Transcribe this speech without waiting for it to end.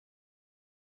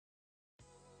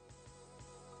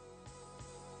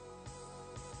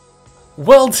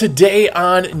Well, today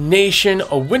on Nation,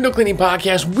 a window cleaning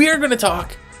podcast, we're going to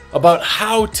talk about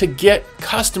how to get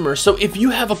customers. So if you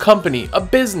have a company, a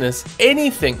business,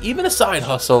 anything, even a side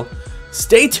hustle,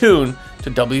 stay tuned to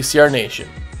WCR Nation.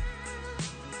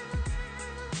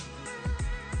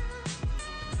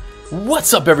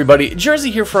 What's up, everybody?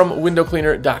 Jersey here from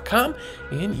windowcleaner.com,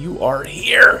 and you are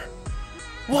here.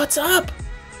 What's up?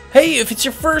 Hey, if it's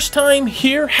your first time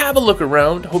here, have a look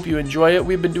around. Hope you enjoy it.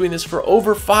 We've been doing this for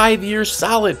over 5 years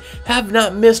solid. Have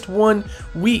not missed 1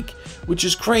 week, which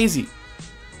is crazy.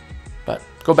 But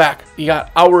go back. You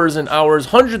got hours and hours,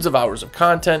 hundreds of hours of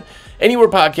content. Anywhere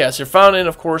podcasts are found, and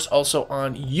of course also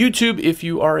on YouTube if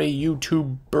you are a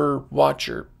YouTuber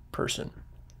watcher person.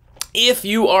 If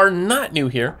you are not new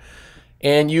here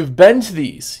and you've been to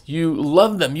these, you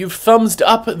love them, you've thumbs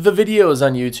up the videos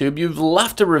on YouTube, you've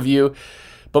left a review,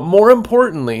 but more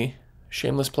importantly,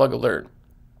 shameless plug alert,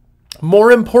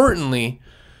 more importantly,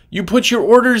 you put your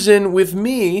orders in with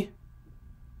me,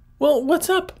 well, what's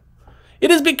up? It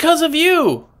is because of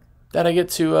you that I get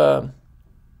to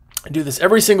do this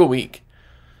every single week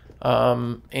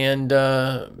and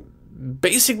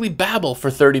basically babble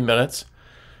for 30 minutes.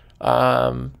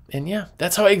 And yeah,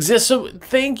 that's how I exist. So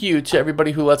thank you to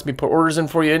everybody who lets me put orders in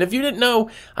for you. And if you didn't know,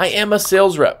 I am a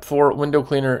sales rep for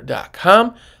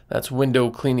windowcleaner.com. That's window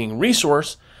cleaning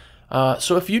resource.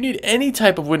 So if you need any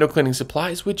type of window cleaning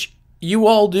supplies, which you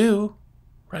all do,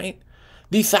 right?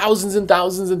 The thousands and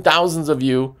thousands and thousands of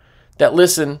you that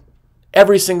listen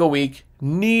every single week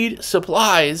need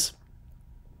supplies,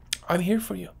 I'm here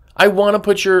for you. I want to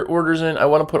put your orders in. I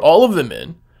want to put all of them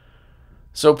in.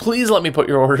 So please let me put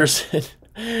your orders in.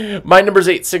 My number is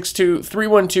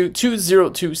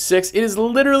 862-312-2026. It is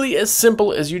literally as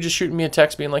simple as you just shooting me a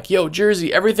text being like, yo,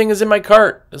 Jersey, everything is in my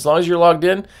cart. As long as you're logged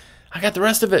in, I got the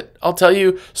rest of it. I'll tell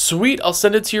you, sweet, I'll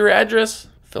send it to your address.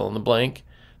 Fill in the blank.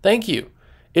 Thank you.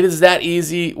 It is that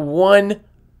easy. One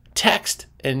text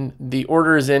and the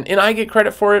order is in, and I get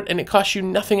credit for it, and it costs you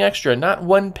nothing extra, not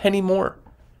 1 penny more.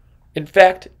 In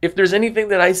fact, if there's anything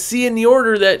that I see in the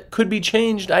order that could be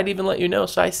changed, I'd even let you know,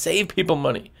 so I save people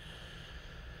money.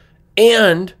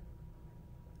 And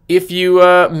if you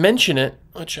mention it,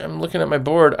 which I'm looking at my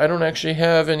board, I don't actually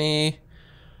have any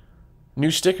new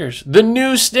stickers. The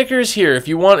new stickers here, if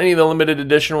you want any of the limited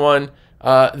edition one,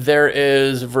 there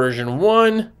is version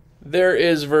 1, there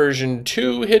is version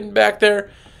 2 hidden back there.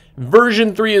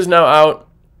 Version 3 is now out.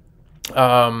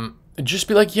 Just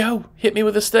be like, yo, hit me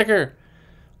with a sticker.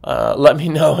 Let me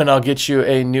know and I'll get you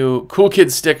a new cool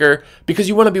kid sticker because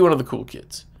you want to be one of the cool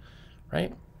kids,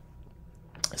 right?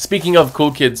 Speaking of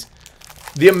cool kids,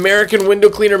 the American Window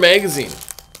Cleaner magazine,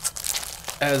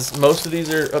 as most of these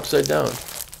are upside down.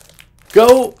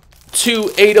 Go to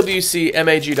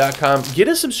awcmag.com, get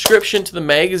a subscription to the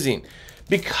magazine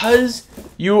because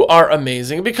you are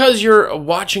amazing. Because you're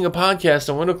watching a podcast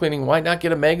on window cleaning, why not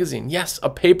get a magazine? Yes, a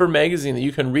paper magazine that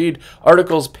you can read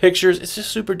articles, pictures. It's just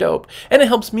super dope. And it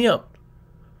helps me out.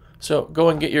 So go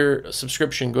and get your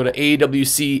subscription. Go to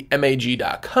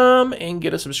awcmag.com and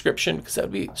get a subscription because that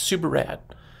would be super rad.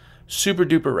 Super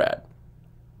duper rad.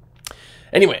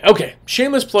 Anyway, okay.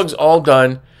 Shameless plugs all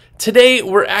done. Today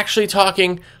we're actually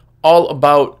talking all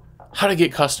about how to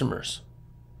get customers.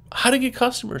 How to get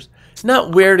customers.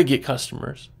 Not where to get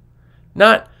customers.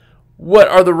 Not what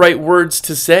are the right words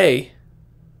to say.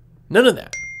 None of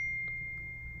that.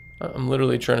 I'm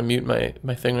literally trying to mute my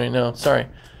thing right now. Sorry.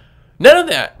 None of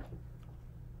that.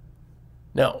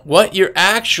 No. What you're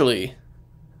actually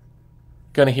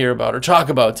going to hear about or talk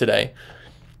about today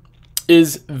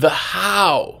is the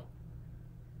how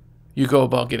you go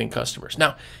about getting customers.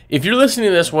 Now, if you're listening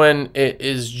to this when it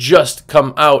is just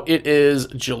come out, it is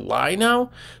July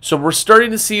now. So we're starting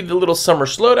to see the little summer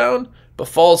slowdown, but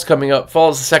fall's coming up. Fall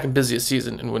is the second busiest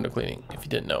season in window cleaning, if you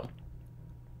didn't know.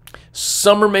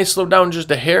 Summer may slow down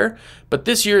just a hair, but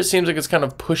this year it seems like it's kind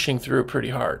of pushing through it pretty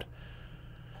hard.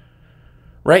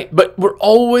 Right? But we're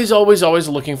always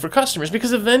looking for customers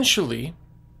because eventually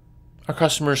our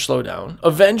customers slow down.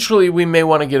 Eventually, we may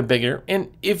want to get bigger.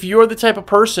 And if you're the type of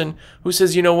person who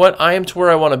says, you know what, I am to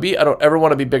where I want to be. I don't ever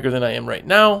want to be bigger than I am right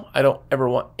now. I don't ever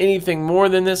want anything more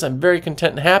than this. I'm very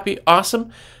content and happy.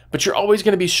 Awesome. But you're always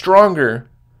going to be stronger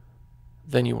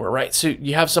than you were, right? So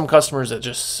you have some customers that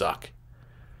just suck.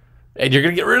 And you're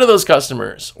going to get rid of those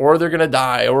customers, or they're going to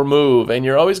die or move. And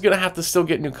you're always going to have to still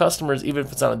get new customers, even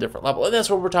if it's on a different level. And that's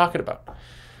what we're talking about.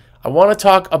 I want to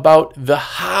talk about the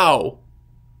how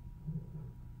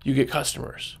you get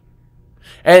customers.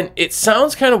 And it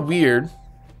sounds kind of weird.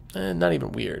 Not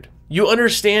even weird. You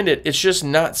understand it. It's just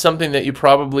not something that you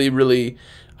probably really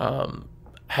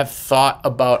have thought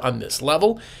about on this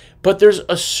level. But there's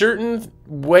a certain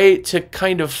way to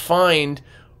kind of find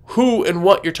who and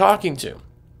what you're talking to.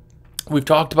 We've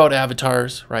talked about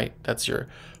avatars, right? That's your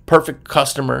perfect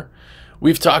customer.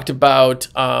 We've talked about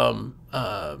our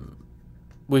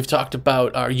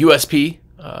USP,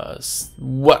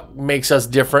 what makes us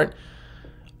different.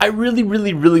 I really,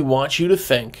 really, really want you to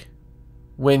think,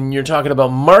 when you're talking about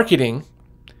marketing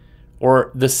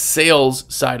or the sales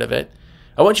side of it,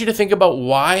 I want you to think about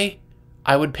why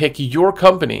I would pick your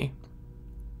company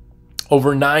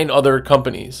over 9 other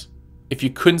companies if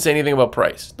you couldn't say anything about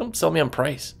price. Don't sell me on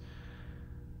price,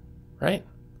 right?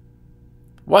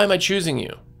 Why am I choosing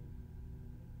you?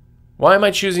 Why am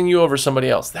I choosing you over somebody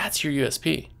else? That's your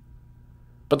USP.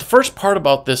 But the first part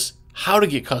about this, how to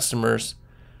get customers,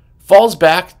 falls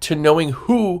back to knowing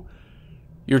who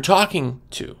you're talking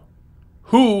to.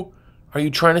 Who are you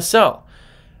trying to sell?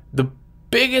 The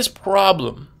biggest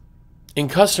problem in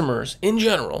customers in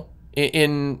general,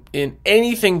 in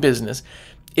anything business,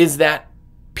 is that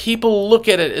people look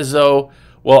at it as though,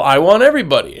 well, I want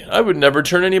everybody. I would never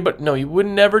turn anybody. No, you would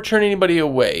never turn anybody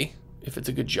away if it's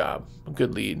a good job, a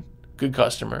good lead, good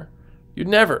customer. You'd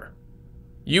never.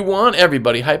 You want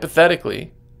everybody,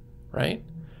 hypothetically, right?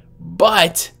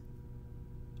 But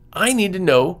I need to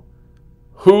know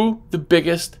who the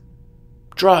biggest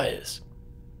draw is.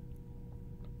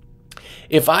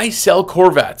 If I sell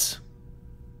Corvettes,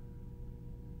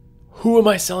 who am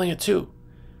I selling it to?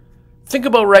 Think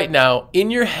about right now,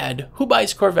 in your head, who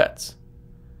buys Corvettes?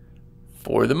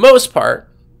 For the most part,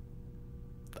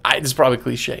 this is probably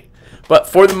cliche, but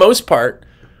for the most part,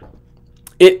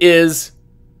 it is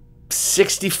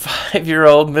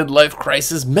 65-year-old midlife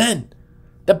crisis men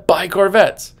that buy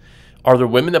Corvettes. Are there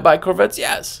women that buy Corvettes?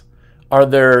 Yes. Are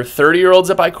there 30-year-olds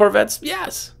that buy Corvettes?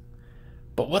 Yes.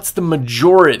 But what's the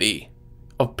majority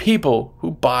of people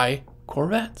who buy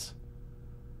Corvettes?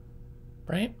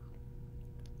 Right?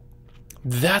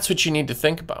 That's what you need to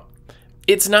think about.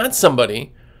 It's not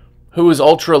somebody who is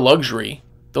ultra luxury.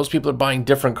 Those people are buying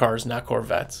different cars, not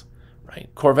Corvettes. Right?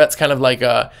 Corvette's kind of like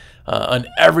an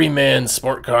everyman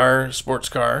sports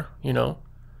car, you know.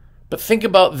 But think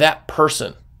about that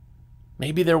person.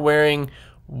 Maybe they're wearing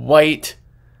white,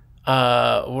 what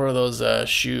are those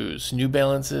shoes? New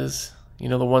Balances? You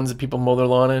know, the ones that people mow their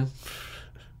lawn in?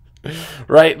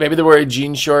 Right? Maybe they're wearing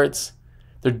jean shorts.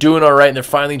 They're doing all right and they're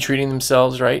finally treating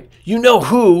themselves right. You know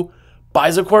who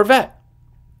buys a Corvette.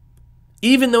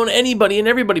 Even though anybody and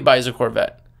everybody buys a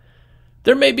Corvette.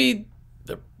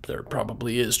 There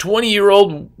probably is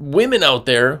 20-year-old women out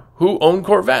there who own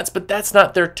Corvettes, but that's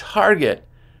not their target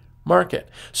market.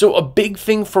 So a big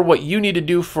thing for what you need to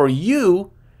do for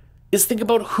you is think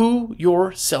about who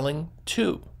you're selling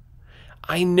to.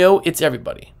 I know it's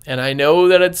everybody, and I know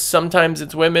that sometimes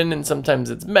it's women, and sometimes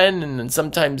it's men, and then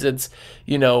sometimes it's,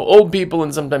 you know, old people,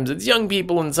 and sometimes it's young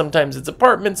people, and sometimes it's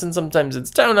apartments, and sometimes it's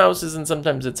townhouses, and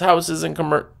sometimes it's houses and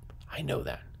commercial. I know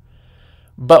that.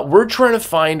 But we're trying to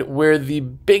find where the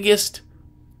biggest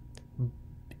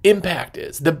impact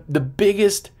is, the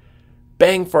biggest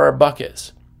bang for our buck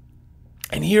is.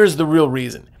 And here's the real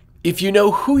reason. If you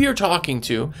know who you're talking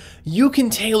to, you can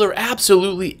tailor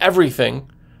absolutely everything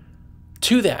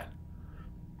to that.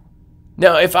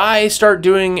 Now, if I start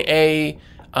doing an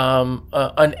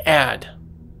ad,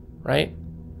 right,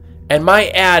 and my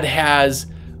ad has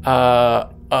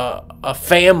a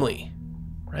family,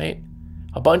 right,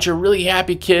 a bunch of really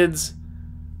happy kids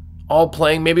all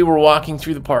playing. Maybe we're walking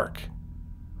through the park,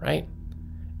 right,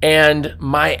 and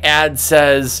my ad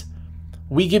says,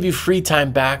 "We give you free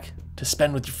time back to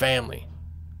spend with your family,"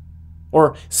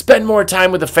 or "Spend more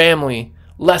time with the family.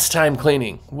 Less time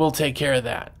cleaning. We'll take care of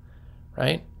that,"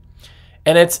 right?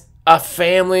 And it's a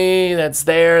family that's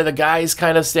there. The guy's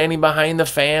kind of standing behind the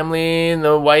family, and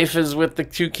the wife is with the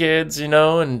 2 kids, you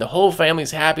know, and the whole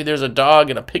family's happy. There's a dog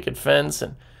and a picket fence.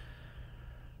 And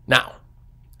now,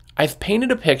 I've painted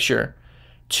a picture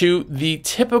to the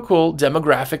typical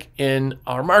demographic in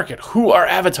our market, who our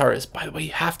avatar is. By the way,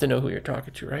 you have to know who you're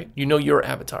talking to, right? You know your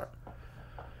avatar.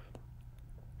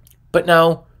 But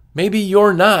now, maybe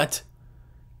you're not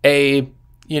a,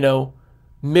 you know,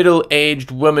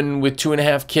 middle-aged woman with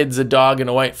 2.5 kids, a dog, and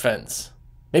a white fence.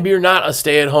 Maybe you're not a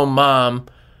stay-at-home mom,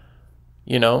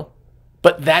 you know,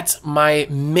 but that's my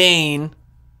main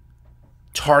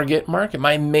target market,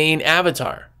 my main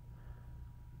avatar.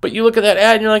 But you look at that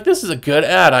ad and you're like, this is a good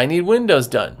ad. I need windows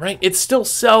done, right? It still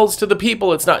sells to the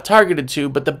people it's not targeted to,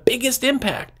 but the biggest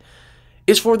impact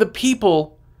is for the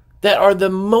people that are the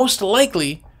most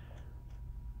likely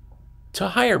to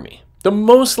hire me. The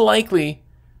most likely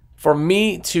for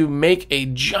me to make a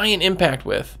giant impact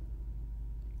with,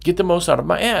 get the most out of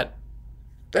my ad.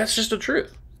 That's just the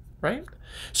truth, right?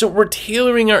 So we're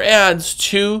tailoring our ads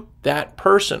to that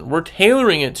person. We're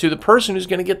tailoring it to the person who's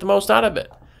going to get the most out of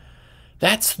it.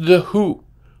 That's the who.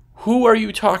 Who are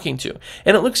you talking to?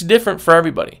 And it looks different for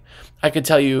everybody. I could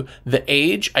tell you the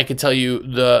age. I could tell you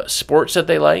the sports that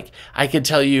they like. I could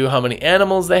tell you how many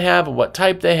animals they have, what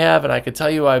type they have, and I could tell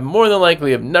you I more than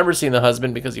likely have never seen the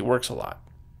husband because he works a lot,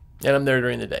 and I'm there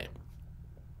during the day.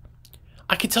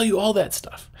 I could tell you all that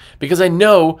stuff because I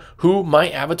know who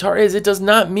my avatar is. It does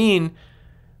not mean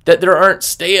that there aren't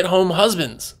stay-at-home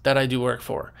husbands that I do work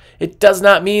for. It does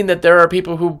not mean that there are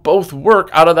people who both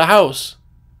work out of the house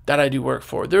that I do work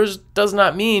for. Does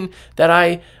not mean that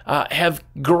I have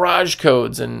garage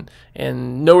codes and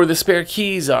know where the spare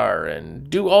keys are and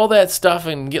do all that stuff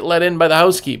and get let in by the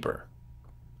housekeeper.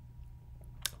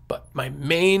 But my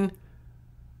main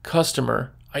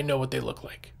customer, I know what they look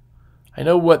like. I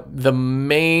know what the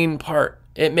main part.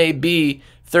 It may be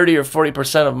 30 or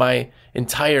 40% of my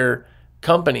entire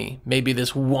company, maybe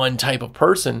this one type of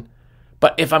person.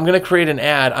 But if I'm going to create an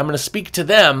ad, I'm going to speak to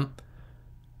them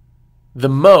the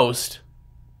most,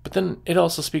 but then it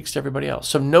also speaks to everybody else.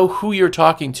 So know who you're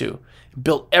talking to.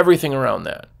 Build everything around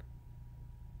that.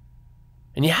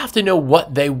 And you have to know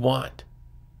what they want.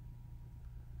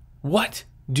 What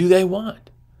do they want?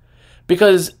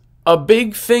 Because a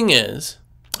big thing is,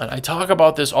 and I talk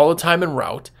about this all the time in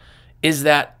route, is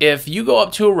that if you go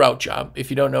up to a route job, if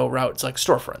you don't know route, it's like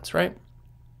storefronts, right?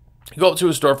 You go up to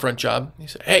a storefront job, you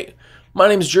say, hey, my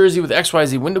name is Jersey with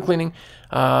XYZ Window Cleaning.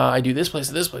 I do this place,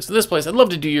 this place, this place. I'd love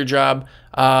to do your job.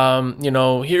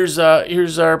 Here's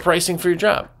our pricing for your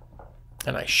job.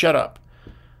 And I shut up.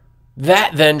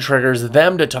 That then triggers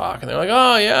them to talk. And they're like,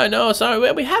 oh, yeah, no,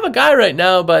 sorry. We have a guy right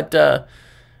now, but,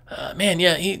 man,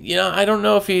 yeah, I don't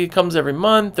know if he comes every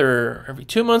month or every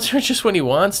 2 months or just when he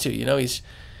wants to. He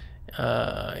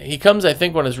comes, I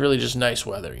think, when it's really just nice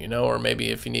weather, or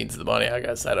maybe if he needs the money, I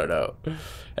guess, I don't know.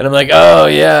 And I'm like, oh,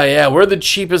 yeah, we're the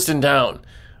cheapest in town.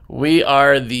 We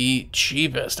are the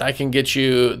cheapest. I can get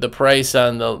you the price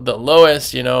on the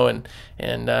lowest, and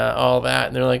all that.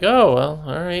 And they're like, oh, well,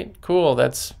 all right, cool.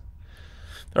 That's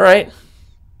all right.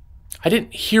 I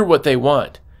didn't hear what they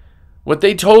want. What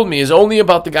they told me is only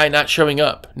about the guy not showing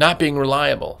up, not being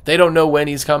reliable. They don't know when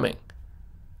he's coming.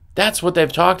 That's what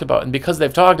they've talked about. And because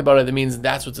they've talked about it, that means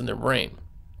that's what's in their brain.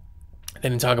 They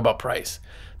didn't talk about price.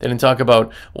 They didn't talk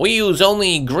about, we use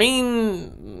only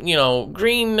green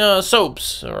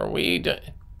soaps. They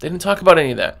didn't talk about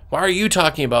any of that. Why are you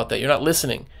talking about that? You're not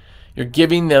listening. You're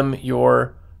giving them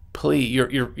your plea,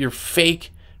 your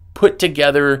fake, put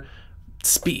together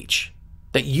speech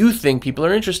that you think people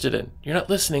are interested in. You're not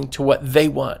listening to what they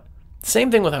want. Same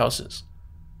thing with houses.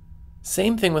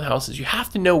 Same thing with houses. You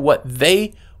have to know what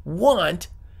they want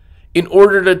in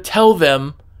order to tell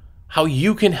them how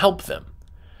you can help them.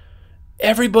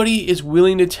 Everybody is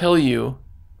willing to tell you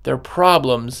their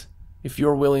problems if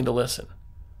you're willing to listen.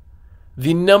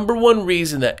 The number one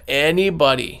reason that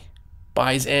anybody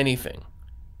buys anything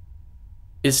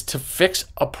is to fix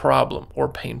a problem or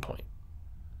pain point.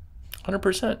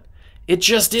 100%. It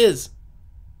just is.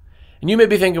 And you may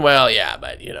be thinking, well, yeah,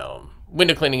 but,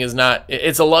 window cleaning is not,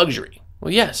 it's a luxury.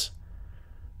 Well, yes.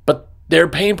 But their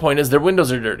pain point is their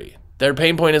windows are dirty. Their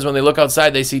pain point is when they look outside,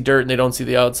 they see dirt and they don't see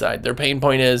the outside. Their pain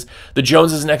point is the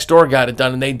Joneses next door got it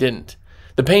done and they didn't.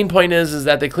 The pain point is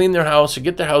that they clean their house or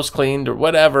get their house cleaned or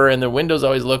whatever, and their windows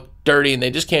always look dirty and they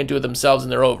just can't do it themselves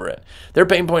and they're over it. Their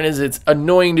pain point is it's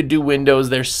annoying to do windows.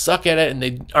 They suck at it and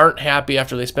they aren't happy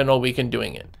after they spend all weekend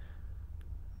doing it.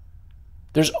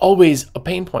 There's always a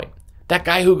pain point. That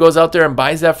guy who goes out there and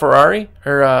buys that Ferrari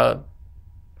or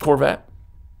Corvette,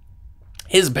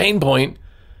 his pain point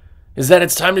is that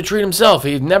it's time to treat himself.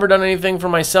 He's never done anything for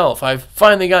myself. I've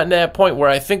finally gotten to that point where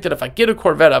I think that if I get a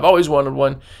Corvette, I've always wanted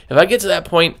one. If I get to that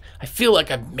point, I feel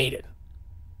like I've made it.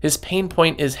 His pain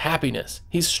point is happiness.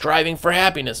 He's striving for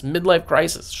happiness. Midlife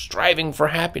crisis, striving for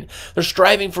happiness. They're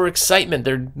striving for excitement.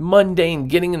 They're mundane,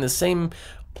 getting in the same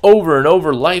over and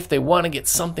over life. They want to get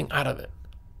something out of it.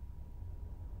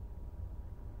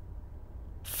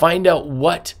 Find out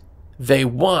what they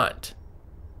want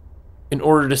in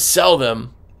order to sell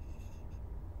them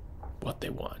what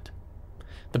they want.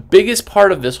 The biggest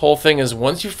part of this whole thing is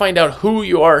once you find out who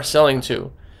you are selling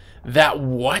to, that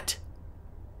what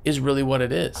is really what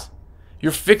it is.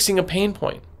 You're fixing a pain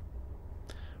point.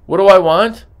 What do I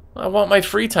want? I want my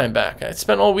free time back. I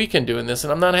spent all weekend doing this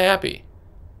and I'm not happy.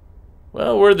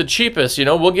 Well, we're the cheapest,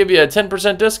 we'll give you a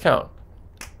 10% discount.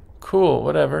 Cool,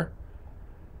 whatever.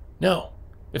 No.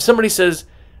 If somebody says,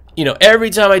 every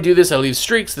time I do this, I leave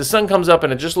streaks, the sun comes up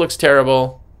and it just looks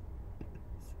terrible,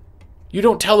 you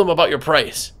don't tell them about your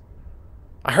price.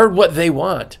 I heard what they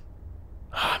want.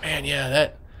 oh man,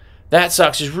 yeah, that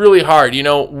sucks. It's really hard. You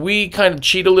know, we kind of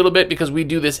cheat a little bit because we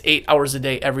do this 8 hours a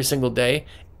day every single day,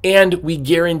 and we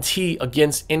guarantee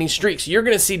against any streaks. You're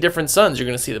going to see different suns. You're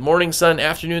going to see the morning sun,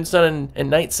 afternoon sun, and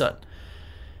night sun.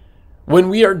 When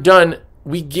we are done,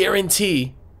 we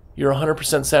guarantee you're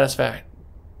 100% satisfied.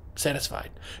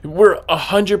 We're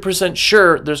 100%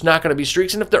 sure there's not going to be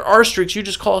streaks, and if there are streaks, you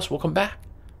just call us. We'll come back.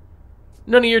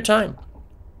 None of your time.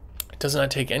 It does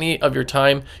not take any of your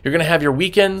time. You're going to have your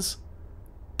weekends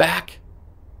back.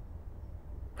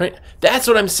 Right? That's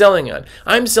what I'm selling on.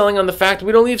 I'm selling on the fact that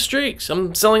we don't leave streaks.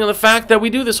 I'm selling on the fact that we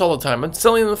do this all the time. I'm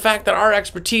selling on the fact that our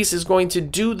expertise is going to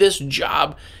do this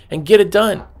job and get it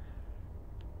done.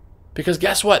 Because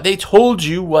guess what? They told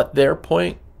you what their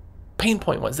pain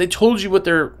point was. They told you what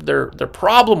their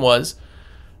problem was.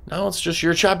 Now it's just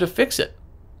your job to fix it.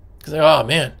 Because oh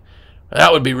man,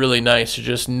 that would be really nice to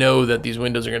just know that these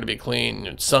windows are going to be clean.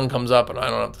 The sun comes up and I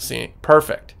don't have to see it.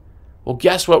 Perfect. Well,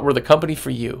 guess what? We're the company for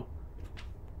you.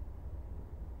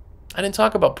 I didn't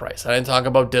talk about price. I didn't talk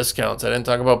about discounts. I didn't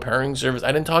talk about pairing service.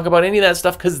 I didn't talk about any of that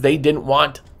stuff because they didn't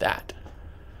want that.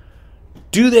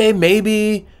 Do they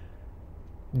maybe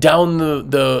down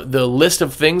the list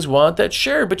of things want that?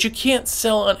 Sure, but you can't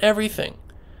sell on everything.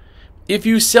 If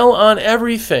you sell on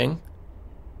everything,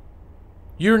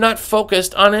 you're not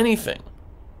focused on anything.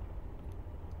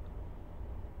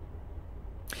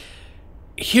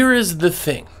 Here is the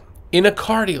thing. In a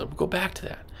car dealer, we'll go back to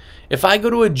that. If I go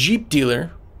to a Jeep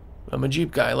dealer, I'm a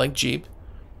Jeep guy, I like Jeep.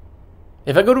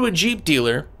 If I go to a Jeep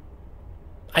dealer,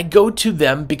 I go to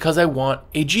them because I want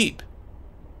a Jeep.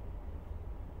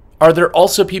 Are there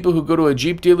also people who go to a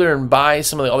Jeep dealer and buy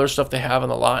some of the other stuff they have on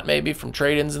the lot, maybe from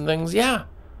trade-ins and things? Yeah.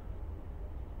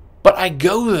 But I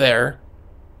go there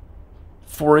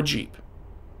for a Jeep.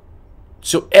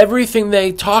 So everything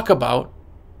they talk about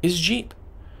is Jeep.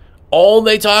 All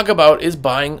they talk about is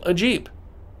buying a Jeep.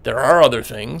 There are other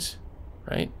things,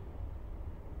 right?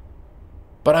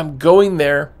 But I'm going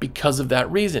there because of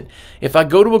that reason. If I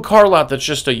go to a car lot that's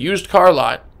just a used car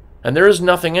lot and there is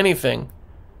nothing, anything,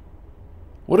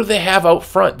 what do they have out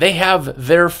front? They have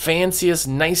their fanciest,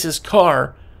 nicest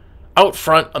car out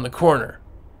front on the corner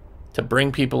to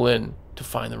bring people in to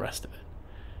find the rest of it.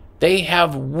 They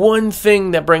have one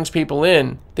thing that brings people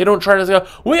in. They don't try to go,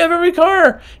 we have every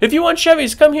car. If you want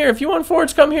Chevys, come here. If you want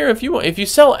Fords, come here. If you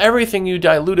sell everything, you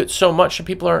dilute it so much that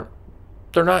people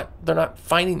they're not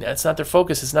finding that. It's not their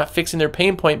focus. It's not fixing their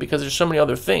pain point because there's so many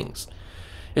other things.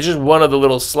 It's just one of the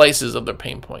little slices of their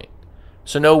pain point.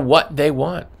 So know what they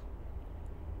want.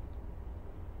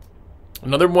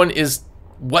 Another one is,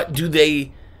 what do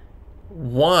they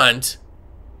want,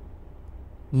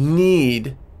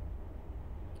 need,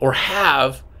 or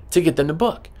have to get them to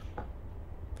book?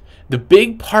 The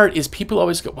big part is people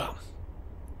always go, well,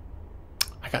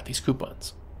 I got these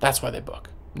coupons. That's why they book.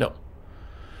 No.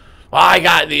 Well, I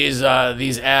got these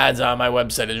ads on my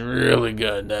website. It's really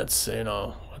good. That's,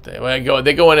 what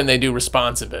they go in and they do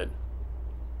responsive bid.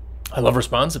 I love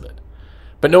responsive bid.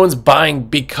 But no one's buying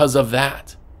because of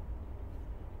that.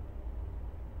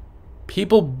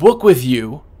 People book with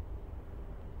you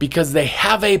because they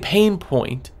have a pain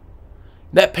point.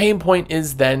 That pain point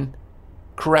is then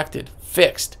corrected,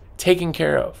 fixed, taken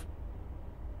care of.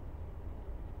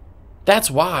 That's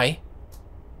why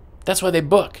they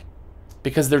book,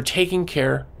 because they're taking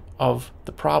care of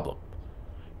the problem.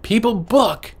 People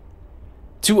book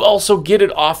to also get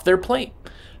it off their plate.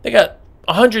 They got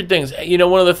 100 things.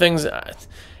 One of the things,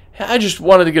 I just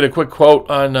wanted to get a quick quote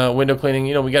on window cleaning.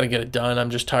 We got to get it done. I'm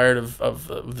just tired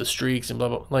of the streaks and blah,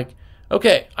 blah. Like,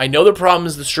 okay, I know the problem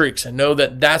is the streaks. I know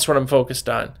that's what I'm focused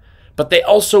on. But they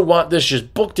also want this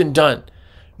just booked and done.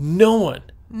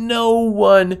 No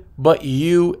one but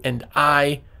you and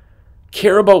I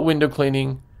care about window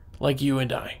cleaning like you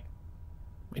and I.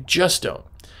 I just don't.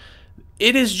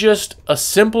 It is just a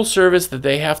simple service that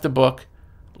they have to book,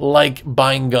 like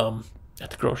buying gum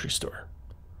at the grocery store.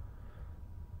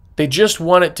 They just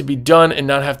want it to be done and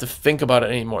not have to think about it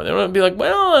anymore. They don't want to be like,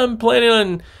 well, I'm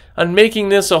planning on making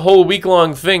this a whole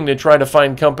week-long thing to try to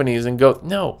find companies and go.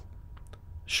 No.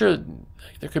 Sure,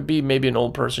 there could be maybe an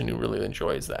old person who really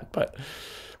enjoys that. But,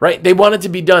 right, they want it to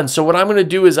be done. So what I'm going to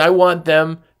do is I want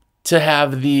them to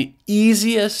have the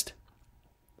easiest,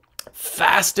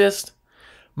 fastest,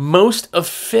 most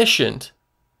efficient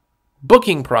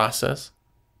booking process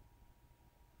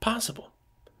possible.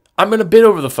 I'm going to bid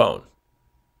over the phone.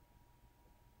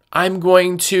 I'm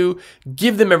going to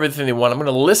give them everything they want. I'm going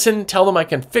to listen, tell them I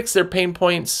can fix their pain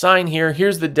points, sign here,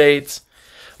 here's the dates.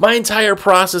 My entire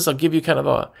process, I'll give you kind of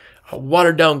a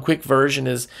watered down quick version,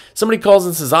 is somebody calls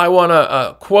and says, I want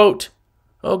a quote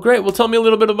Oh, great. Well, tell me a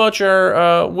little bit about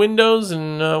your windows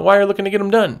and why you're looking to get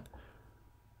them done.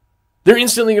 They're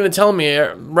instantly going to tell me,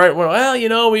 right, well, you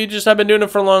know, I've been doing it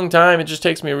for a long time. It just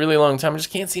takes me a really long time. I just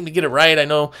can't seem to get it right. I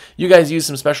know you guys use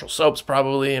some special soaps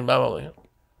probably and blah, blah, blah.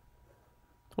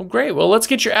 Well, great. Well, let's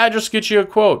get your address, get you a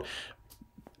quote.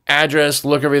 Address,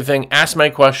 look everything, ask my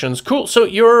questions. Cool. So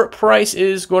your price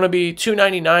is going to be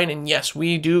 $2.99, and yes,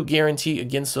 we do guarantee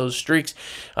against those streaks.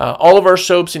 All of our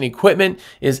soaps and equipment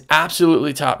is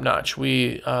absolutely top notch.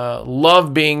 We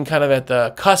love being kind of at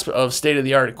the cusp of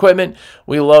state-of-the-art equipment.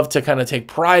 We love to kind of take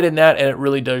pride in that, and it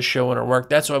really does show in our work.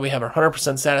 That's why we have a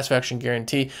 100% satisfaction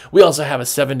guarantee. We also have a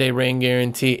 7-day rain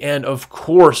guarantee, and of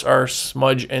course, our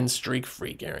smudge and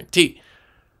streak-free guarantee.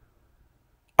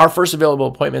 Our first available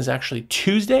appointment is actually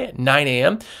Tuesday at 9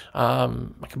 a.m. I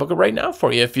can book it right now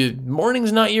for you. If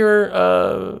morning's not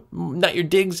your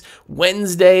digs,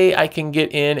 Wednesday I can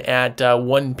get in at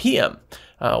 1 p.m.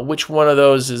 Which one of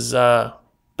those is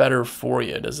better for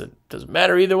you? Does it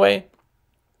matter either way?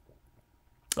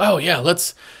 Oh yeah,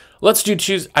 let's do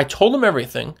Tuesday. I told them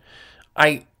everything.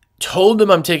 I told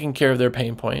them I'm taking care of their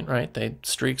pain point, right? They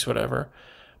streaks, whatever.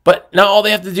 But now all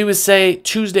they have to do is say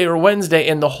Tuesday or Wednesday,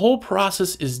 and the whole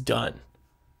process is done.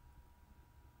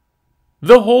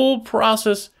 The whole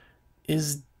process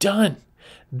is done.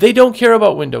 They don't care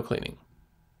about window cleaning.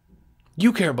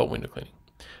 You care about window cleaning.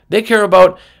 They care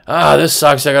about, this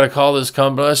sucks, I got to call this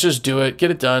company. Let's just do it. Get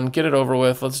it done. Get it over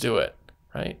with. Let's do it.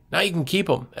 Right? Now you can keep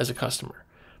them as a customer.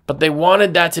 But they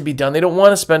wanted that to be done. They don't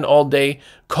want to spend all day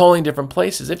calling different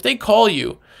places. If they call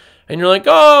you, and you're like,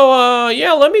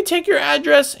 yeah, let me take your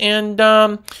address, and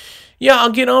yeah,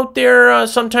 I'll get out there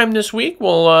sometime this week.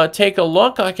 We'll take a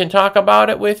look. I can talk about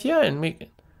it with you, and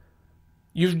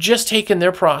you've just taken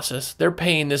their process, their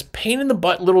pain, this pain in the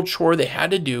butt little chore they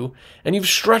had to do, and you've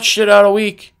stretched it out a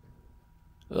week.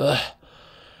 Ugh.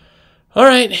 All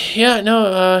right, yeah,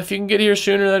 no, if you can get here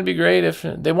sooner, that'd be great. If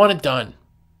they want it done,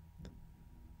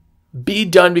 be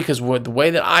done, because the way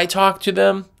that I talk to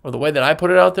them, or the way that I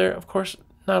put it out there, of course.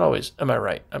 Not always. Am I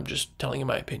right? I'm just telling you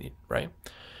my opinion, right?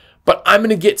 But I'm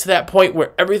going to get to that point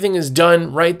where everything is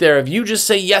done right there. If you just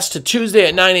say yes to Tuesday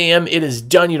at 9 a.m., it is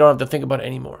done. You don't have to think about it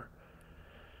anymore.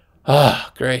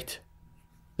 Great.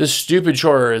 This stupid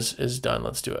chore is done.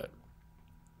 Let's do it.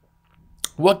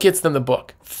 What gets them the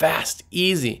book? Fast,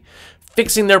 easy,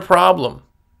 fixing their problem.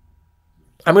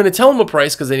 I'm going to tell them a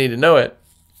price because they need to know it,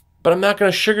 but I'm not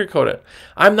going to sugarcoat it.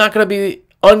 I'm not going to be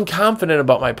unconfident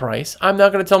about my price. I'm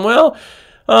not going to tell them, well,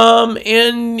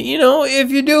 and you know, if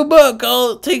you do book,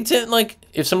 I'll take 10. Like,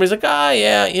 if somebody's like,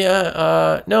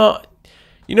 no,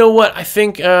 you know what? I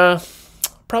think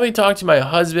probably talk to my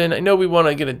husband. I know we want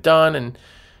to get it done,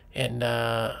 and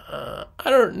I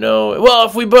don't know. Well,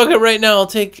 if we book it right now, I'll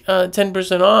take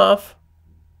 10% off.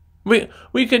 We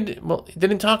could. Well, they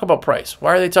didn't talk about price.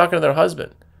 Why are they talking to their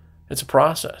husband? It's a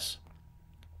process.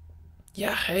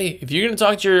 Yeah, hey, if you're going to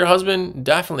talk to your husband,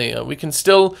 definitely. We can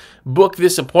still book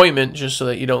this appointment just so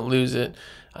that you don't lose it.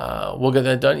 We'll get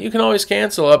that done. You can always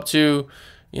cancel up to,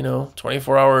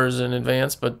 24 hours in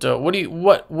advance. But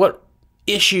what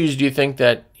issues do you think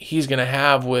that he's going to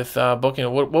have with booking?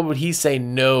 What would he say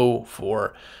no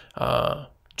for?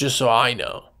 Just so I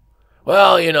know.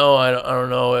 Well, I don't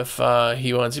know if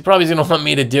he wants. He probably is going to want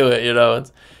me to do it.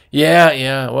 It's,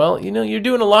 yeah. Well, you're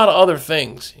doing a lot of other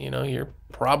things. You're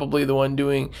probably the one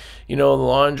doing, the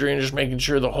laundry and just making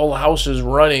sure the whole house is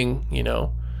running,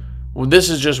 Well,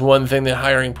 this is just one thing that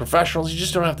hiring professionals you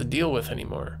just don't have to deal with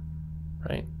anymore,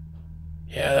 right?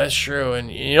 Yeah, that's true. And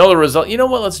the result, you know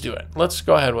what? Let's do it. Let's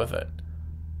go ahead with it,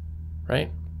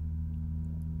 right?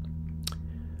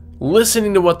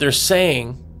 Listening to what they're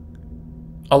saying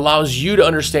allows you to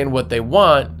understand what they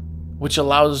want, which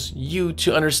allows you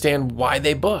to understand why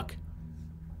they book,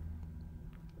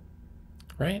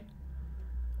 right?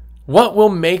 What will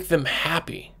make them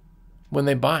happy when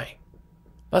they buy?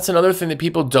 That's another thing that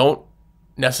people don't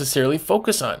necessarily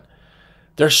focus on.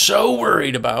 They're so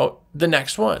worried about the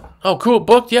next one. Oh, cool,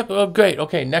 booked? Yep, oh, great.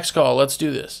 Okay, next call, let's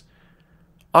do this.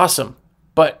 Awesome.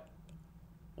 But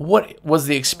what was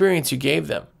the experience you gave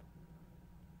them?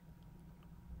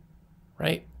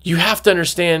 Right? You have to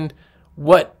understand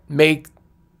what made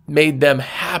them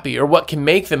happy, or what can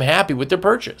make them happy with their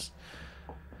purchase.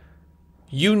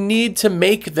 You need to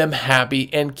make them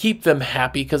happy and keep them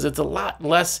happy, because it's a lot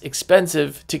less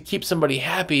expensive to keep somebody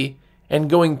happy and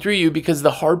going through you, because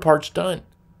the hard part's done.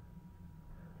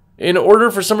 In order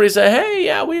for somebody to say, hey,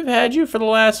 yeah, we've had you for the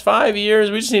last 5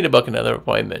 years, we just need to book another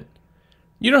appointment.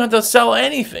 You don't have to sell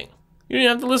anything. You don't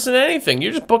have to listen to anything.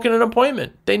 You're just booking an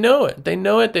appointment. They know it. They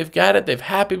know it. They've got it. They're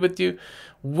happy with you.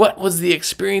 What was the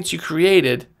experience you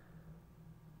created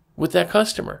with that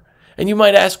customer. And you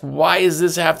might ask, why does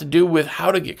this have to do with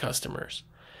how to get customers?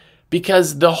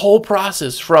 Because the whole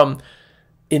process from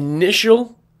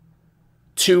initial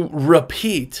to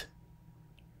repeat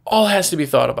all has to be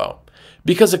thought about.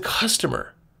 Because a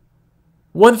customer,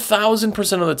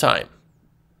 1,000% of the time,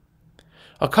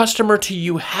 a customer to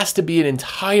you has to be an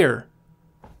entire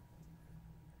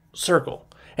circle.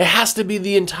 It has to be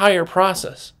the entire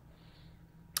process.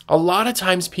 A lot of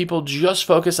times people just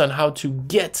focus on how to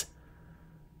get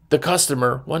the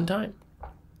customer one time.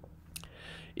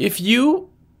 If you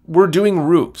were doing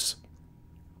roofs,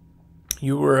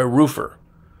 you were a roofer,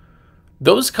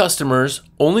 those customers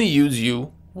only use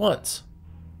you once.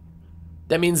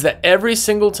 That means that every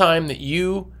single time that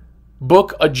you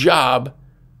book a job,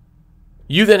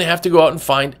 you then have to go out and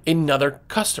find another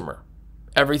customer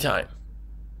every time.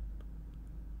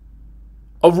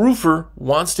 A roofer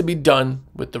wants to be done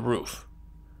with the roof.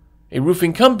 A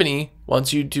roofing company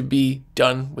wants you to be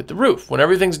done with the roof. When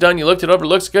everything's done, you looked it over,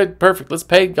 looks good, perfect, let's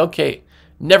pay, okay.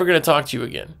 Never going to talk to you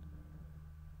again.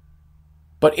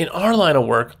 But in our line of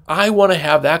work, I want to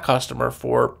have that customer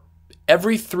for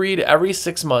every 3 to every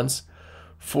 6 months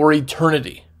for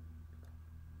eternity.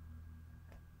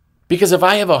 Because if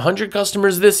I have 100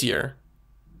 customers this year,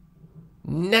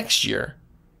 next year,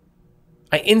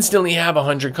 I instantly have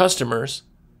 100 customers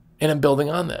and I'm building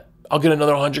on that. I'll get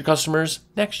another 100 customers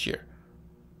next year.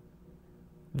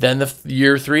 Then the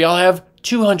year 3, I'll have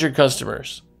 200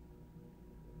 customers.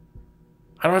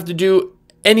 I don't have to do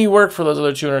any work for those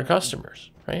other 200 customers,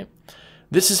 right?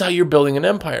 This is how you're building an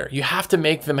empire. You have to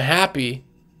make them happy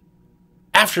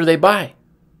after they buy.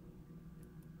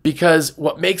 Because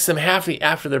what makes them happy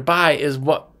after they buy is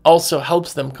what also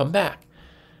helps them come back.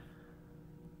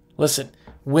 Listen,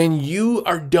 when you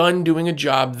are done doing a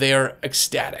job, they are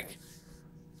ecstatic.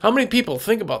 How many people,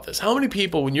 think about this, how many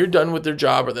people when you're done with their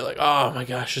job are they like, oh my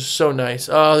gosh, this is so nice.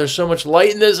 Oh, there's so much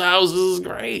light in this house. This is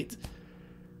great.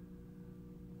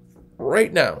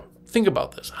 Right now, think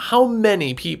about this. How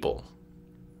many people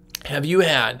have you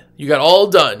had? You got all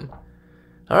done.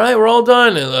 All right, we're all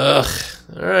done. And,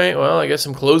 all right, well, I guess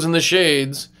I'm closing the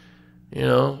shades. You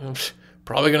know, I'm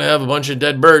probably going to have a bunch of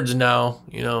dead birds now,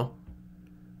 you know.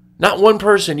 Not one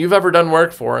person you've ever done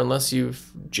work for, unless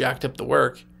you've jacked up the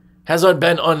work, has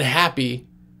been unhappy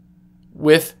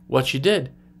with what you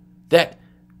did. That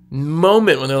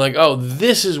moment when they're like, oh,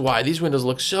 this is why these windows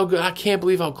look so good. I can't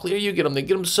believe how clear you get them. They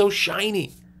get them so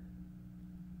shiny.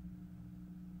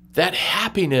 That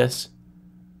happiness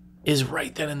is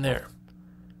right then and there.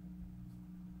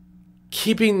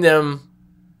 Keeping them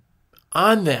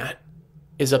on that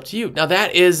is up to you. Now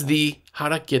that is the how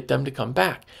to get them to come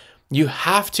back. You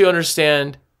have to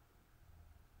understand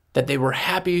that they were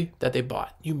happy that they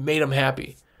bought. You made them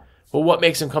happy. Well, what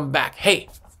makes them come back? Hey,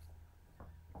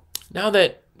 now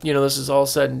that this is all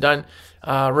said and done,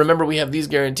 remember we have these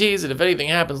guarantees that if anything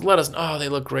happens, let us know. Oh, they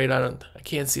look great. I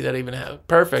can't see that even happen.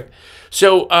 Perfect.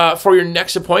 So for your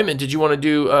next appointment, did you want to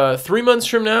do 3 months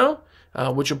from now,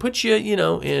 which will put you,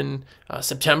 in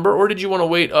September, or did you want to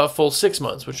wait a full 6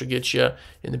 months, which will get you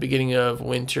in the beginning of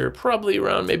winter, probably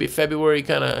around maybe February,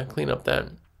 kind of clean up that.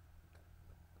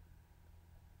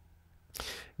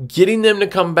 Getting them to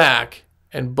come back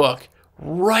and book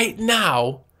right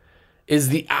now is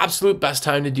the absolute best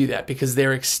time to do that because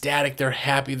they're ecstatic, they're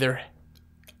happy, they're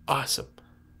awesome,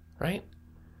 right?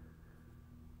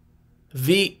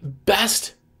 The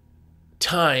best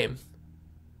time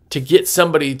to get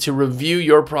somebody to review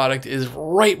your product is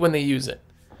right when they use it.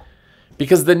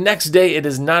 Because the next day it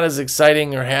is not as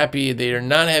exciting or happy. They are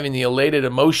not having the elated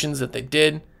emotions that they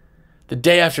did. The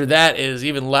day after that is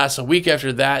even less. A week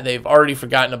after that, they've already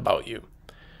forgotten about you.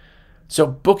 So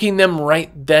booking them right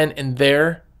then and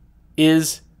there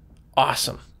is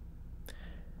awesome.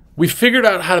 We figured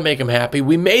out how to make them happy.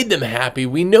 We made them happy.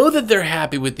 We know that they're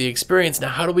happy with the experience. Now,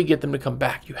 how do we get them to come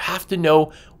back? You have to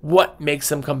know what makes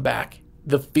them come back.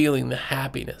 The feeling, the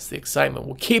happiness, the excitement.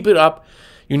 We'll keep it up.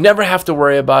 You never have to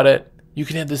worry about it. You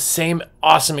can have the same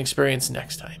awesome experience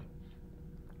next time.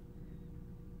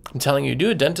 I'm telling you, do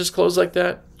a dentist close like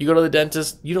that. You go to the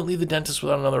dentist, you don't leave the dentist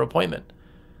without another appointment.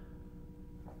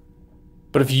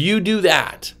 But if you do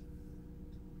that,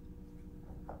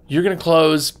 you're going to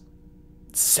close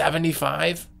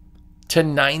 75 to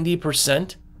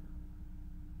 90%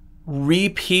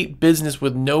 repeat business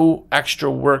with no extra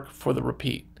work for the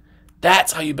repeat.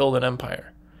 That's how you build an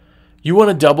empire. You want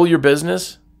to double your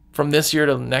business from this year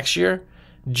to next year?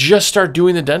 Just start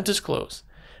doing the dentist close.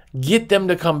 Get them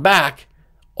to come back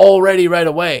already right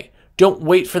away. Don't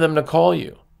wait for them to call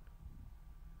you.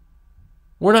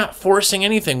 We're not forcing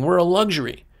anything. We're a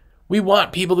luxury. We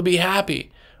want people to be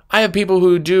happy. I have people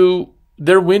who do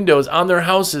their windows on their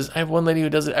houses. I have one lady who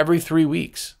does it every 3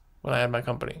 weeks when I had my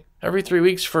company. Every 3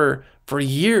 weeks for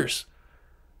years.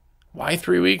 Why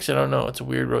 3 weeks? I don't know. It's a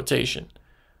weird rotation.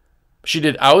 She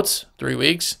did outs, 3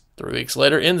 weeks. 3 weeks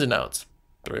later, ins and outs.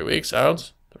 3 weeks,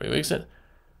 outs. 3 weeks in.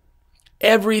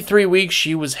 Every 3 weeks,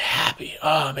 she was happy.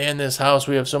 Oh, man, this house,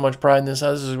 we have so much pride in this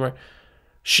house. This is where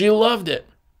she loved it.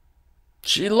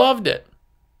 She loved it.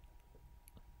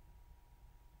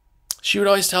 She would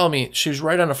always tell me, she was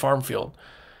right on a farm field.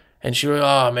 And she would,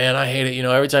 oh, man, I hate it. You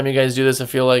know, every time you guys do this, I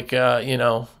feel like, you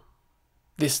know,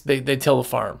 they till the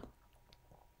farm.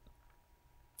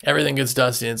 Everything gets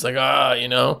dusty. It's like, you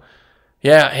know.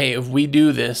 Yeah, hey, if we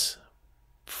do this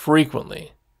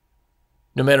frequently,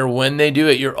 no matter when they do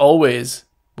it, you're always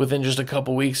within just a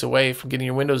couple weeks away from getting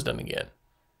your windows done again.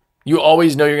 You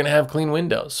always know you're going to have clean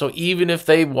windows. So even if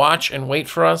they watch and wait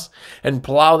for us and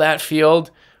plow that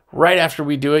field right after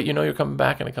we do it, you know you're coming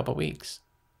back in a couple weeks.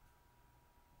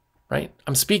 Right?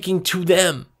 I'm speaking to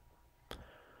them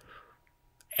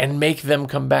and make them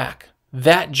come back.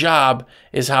 That job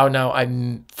is how now I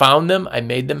found them. I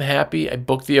made them happy. I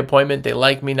booked the appointment. They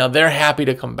like me. Now they're happy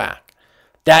to come back.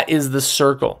 That is the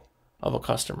circle of a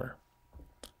customer.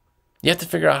 You have to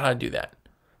figure out how to do that.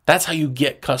 That's how you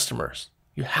get customers.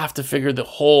 You have to figure the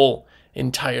whole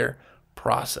entire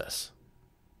process.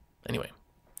 Anyway,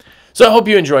 so I hope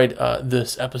you enjoyed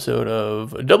this episode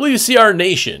of WCR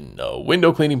Nation, a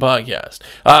window cleaning podcast.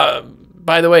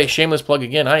 By the way, shameless plug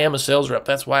again, I am a sales rep.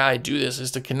 That's why I do this,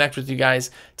 is to connect with you guys,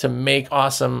 to make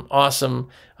awesome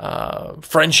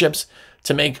friendships,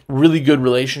 to make really good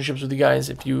relationships with you guys.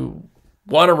 If you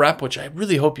want a rep, which I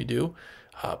really hope you do,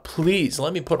 please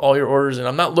let me put all your orders in.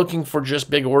 I'm not looking for just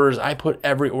big orders. I put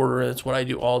every order in. That's what I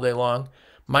do all day long.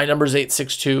 My number is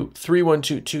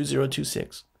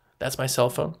 862-312-2026. That's my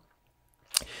cell phone.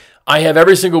 I have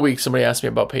every single week somebody asks me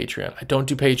about Patreon. I don't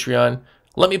do Patreon.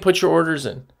 Let me put your orders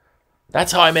in.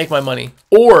 That's how I make my money.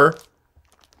 Or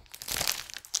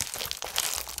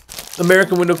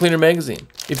American Window Cleaner Magazine.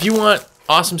 If you want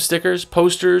awesome stickers,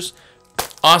 posters,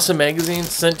 awesome magazines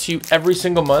sent to you every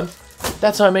single month,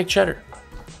 that's how I make cheddar.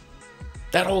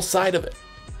 That whole side of it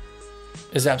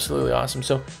is absolutely awesome.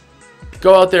 So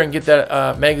go out there and get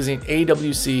that magazine,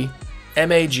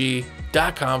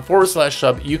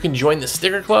 awcmag.com/sub. You can join the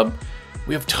sticker club.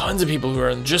 We have tons of people who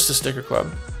are in just the sticker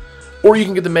club. Or you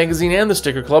can get the magazine and the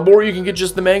sticker club, or you can get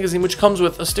just the magazine, which comes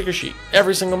with a sticker sheet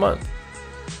every single month.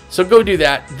 So go do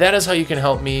that. That is how you can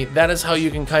help me. That is how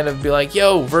you can kind of be like,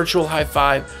 yo, virtual high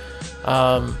five.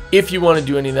 If you want to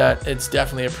do any of that, it's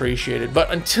definitely appreciated.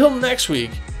 But until next week,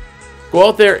 go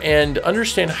out there and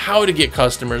understand how to get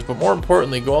customers, but more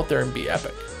importantly, go out there and be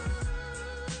epic.